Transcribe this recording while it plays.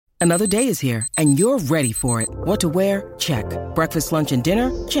Another day is here, and you're ready for it. What to wear? Check. Breakfast, lunch, and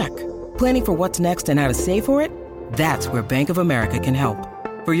dinner? Check. Planning for what's next and how to save for it? That's where Bank of America can help.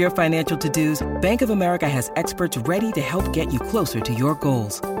 For your financial to-dos, Bank of America has experts ready to help get you closer to your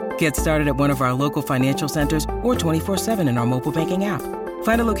goals. Get started at one of our local financial centers or 24/7 in our mobile banking app.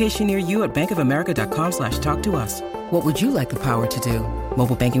 Find a location near you at bankofamerica.com/talktous. What would you like the power to do?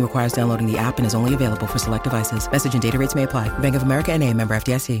 Mobile banking requires downloading the app and is only available for select devices. Message and data rates may apply. Bank of America N.A., member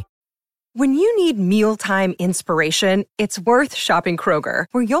FDIC. When you need mealtime inspiration, it's worth shopping Kroger,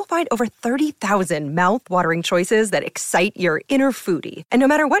 where you'll find over 30,000 mouth-watering choices that excite your inner foodie. And no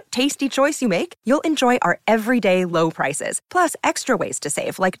matter what tasty choice you make, you'll enjoy our everyday low prices, plus extra ways to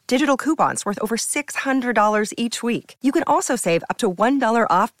save, like digital coupons worth over $600 each week. You can also save up to $1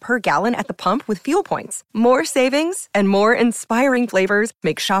 off per gallon at the pump with fuel points. More savings and more inspiring flavors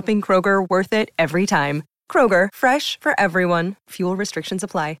make shopping Kroger worth it every time. Kroger, fresh for everyone. Fuel restrictions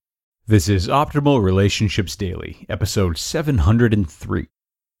apply. This is Optimal Relationships Daily, episode 703.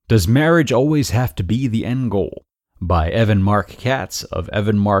 Does Marriage Always Have to Be the End Goal? By Marc Katz of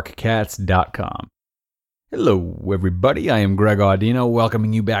evanmarckatz.com. Hello, everybody. I am Greg Audino,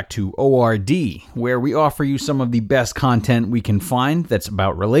 welcoming you back to ORD, where we offer you some of the best content we can find that's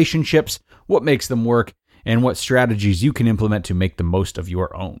about relationships, what makes them work, and what strategies you can implement to make the most of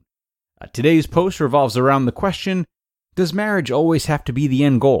your own. Today's post revolves around the question, does marriage always have to be the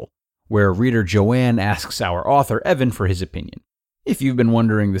end goal? Where reader Joanne asks our author Evan for his opinion. If you've been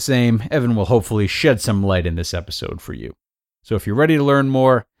wondering the same, Evan will hopefully shed some light in this episode for you. So if you're ready to learn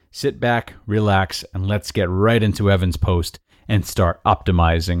more, sit back, relax, and let's get right into Evan's post and start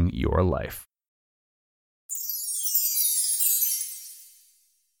optimizing your life.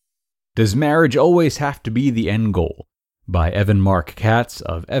 Does Marriage Always Have to Be the End Goal? By Marc Katz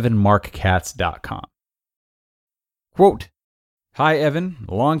of evanmarckatz.com. Quote, Hi, Evan,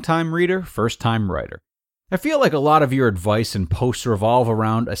 long-time reader, first-time writer. I feel like a lot of your advice and posts revolve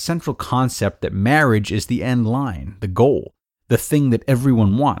around a central concept that marriage is the end line, the goal, the thing that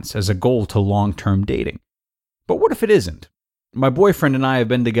everyone wants as a goal to long-term dating. But what if it isn't? My boyfriend and I have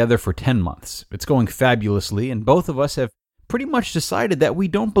been together for 10 months. It's going fabulously, and both of us have pretty much decided that we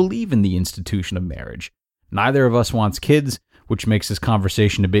don't believe in the institution of marriage. Neither of us wants kids, which makes this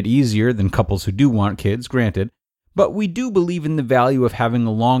conversation a bit easier than couples who do want kids, granted. But we do believe in the value of having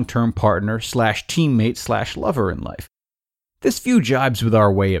a long-term partner / teammate / lover in life. This view jibes with our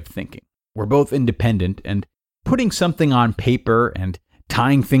way of thinking. We're both independent, and putting something on paper and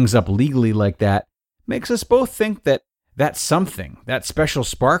tying things up legally like that makes us both think that something, that special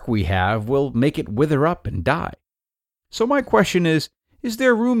spark we have, will make it wither up and die. So my question is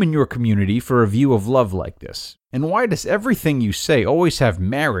there room in your community for a view of love like this? And why does everything you say always have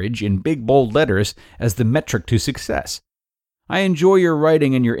marriage in big bold letters as the metric to success? I enjoy your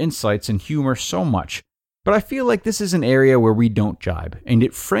writing and your insights and humor so much, but I feel like this is an area where we don't jibe, and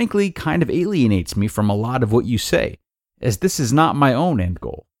it frankly kind of alienates me from a lot of what you say, as this is not my own end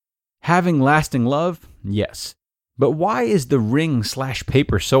goal. Having lasting love? Yes. But why is the ring /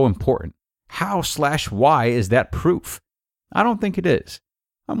 paper so important? How / why is that proof? I don't think it is.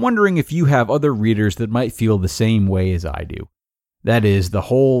 I'm wondering if you have other readers that might feel the same way as I do. That is, the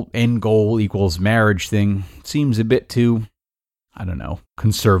whole end goal equals marriage thing seems a bit too,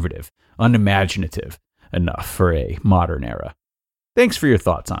 conservative, unimaginative enough for a modern era. Thanks for your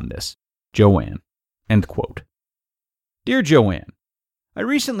thoughts on this. Joanne. End quote. Dear Joanne, I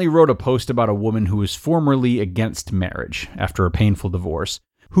recently wrote a post about a woman who was formerly against marriage after a painful divorce,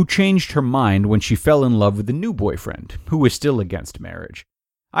 who changed her mind when she fell in love with a new boyfriend who was still against marriage.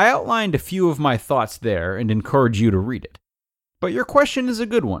 I outlined a few of my thoughts there and encourage you to read it. But your question is a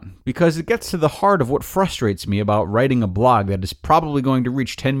good one, because it gets to the heart of what frustrates me about writing a blog that is probably going to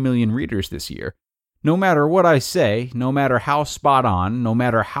reach 10 million readers this year. No matter what I say, no matter how spot on, no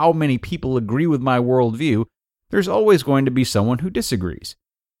matter how many people agree with my worldview, there's always going to be someone who disagrees.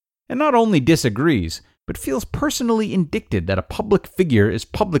 And not only disagrees, but feels personally indicted that a public figure is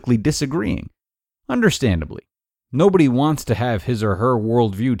publicly disagreeing. Understandably. Nobody wants to have his or her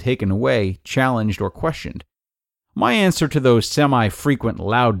worldview taken away, challenged, or questioned. My answer to those semi-frequent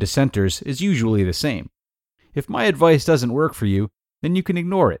loud dissenters is usually the same. If my advice doesn't work for you, then you can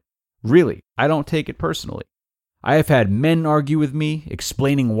ignore it. Really, I don't take it personally. I have had men argue with me,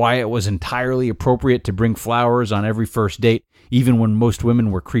 explaining why it was entirely appropriate to bring flowers on every first date, even when most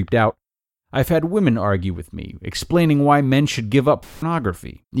women were creeped out. I've had women argue with me, explaining why men should give up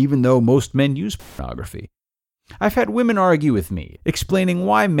pornography, even though most men use pornography. I've had women argue with me, explaining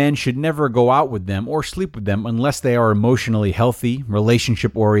why men should never go out with them or sleep with them unless they are emotionally healthy,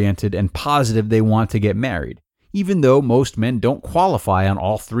 relationship-oriented, and positive they want to get married, even though most men don't qualify on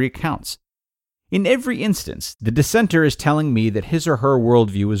all three accounts. In every instance, the dissenter is telling me that his or her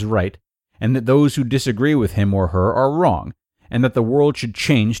worldview is right, and that those who disagree with him or her are wrong, and that the world should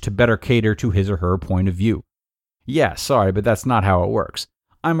change to better cater to his or her point of view. Yeah, sorry, but that's not how it works.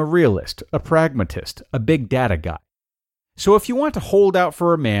 I'm a realist, a pragmatist, a big data guy. So if you want to hold out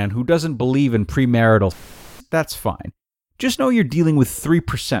for a man who doesn't believe in premarital, that's fine. Just know you're dealing with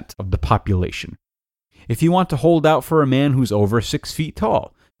 3% of the population. If you want to hold out for a man who's over 6 feet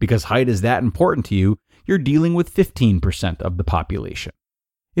tall, because height is that important to you, you're dealing with 15% of the population.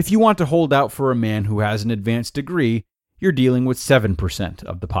 If you want to hold out for a man who has an advanced degree, you're dealing with 7%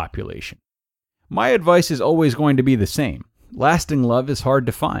 of the population. My advice is always going to be the same. Lasting love is hard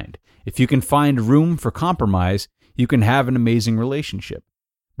to find. If you can find room for compromise, you can have an amazing relationship.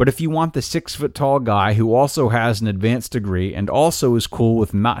 But if you want the 6-foot-tall guy who also has an advanced degree and also is cool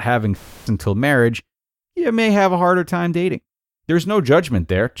with not having until marriage, you may have a harder time dating. There's no judgment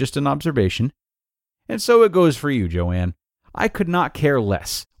there, just an observation. And so it goes for you, Joanne. I could not care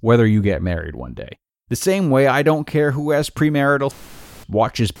less whether you get married one day. The same way I don't care who has premarital,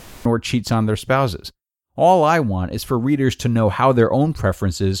 watches, or cheats on their spouses. All I want is for readers to know how their own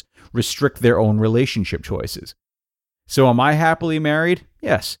preferences restrict their own relationship choices. So am I happily married?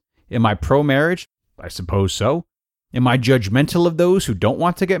 Yes. Am I pro-marriage? I suppose so. Am I judgmental of those who don't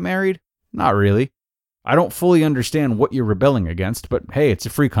want to get married? Not really. I don't fully understand what you're rebelling against, but hey, it's a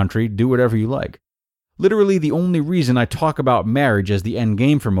free country, do whatever you like. Literally, the only reason I talk about marriage as the end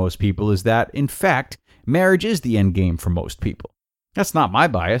game for most people is that, in fact, marriage is the end game for most people. That's not my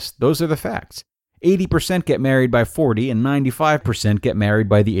bias, those are the facts. 80% get married by 40 and 95% get married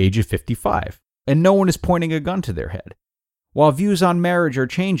by the age of 55, and no one is pointing a gun to their head. While views on marriage are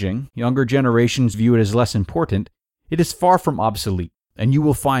changing, younger generations view it as less important, it is far from obsolete, and you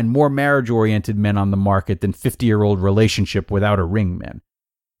will find more marriage-oriented men on the market than 50-year-old relationship without a ring men.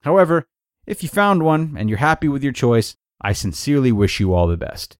 However, if you found one and you're happy with your choice, I sincerely wish you all the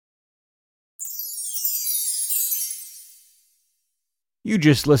best. You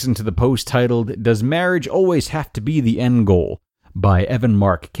just listened to the post titled, "Does Marriage Always Have to Be the End Goal?" by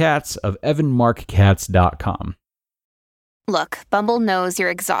Marc Katz of evanmarckatz.com. Look, Bumble knows you're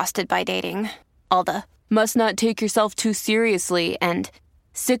exhausted by dating. All the, must not take yourself too seriously, and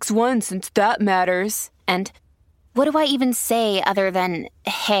 6'1" since that matters, and what do I even say other than,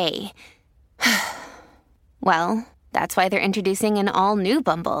 hey? Well, that's why they're introducing an all-new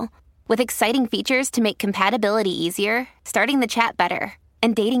Bumble, with exciting features to make compatibility easier, starting the chat better,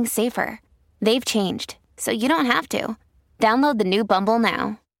 and dating safer. They've changed, so you don't have to. Download the new Bumble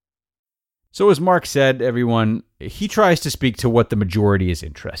now. So as Marc said, everyone, he tries to speak to what the majority is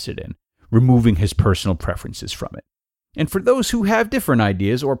interested in, removing his personal preferences from it. And for those who have different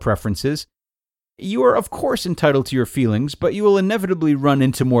ideas or preferences, you are of course entitled to your feelings, but you will inevitably run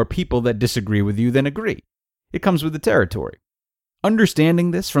into more people that disagree with you than agree. It comes with the territory.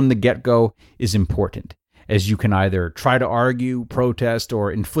 Understanding this from the get-go is important, as you can either try to argue, protest,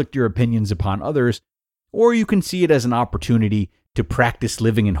 or inflict your opinions upon others, or you can see it as an opportunity to practice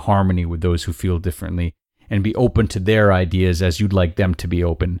living in harmony with those who feel differently and be open to their ideas as you'd like them to be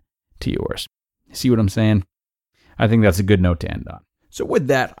open to yours. See what I'm saying? I think that's a good note to end on. So with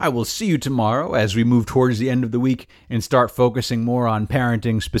that, I will see you tomorrow as we move towards the end of the week and start focusing more on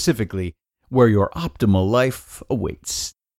parenting specifically, where your optimal life awaits.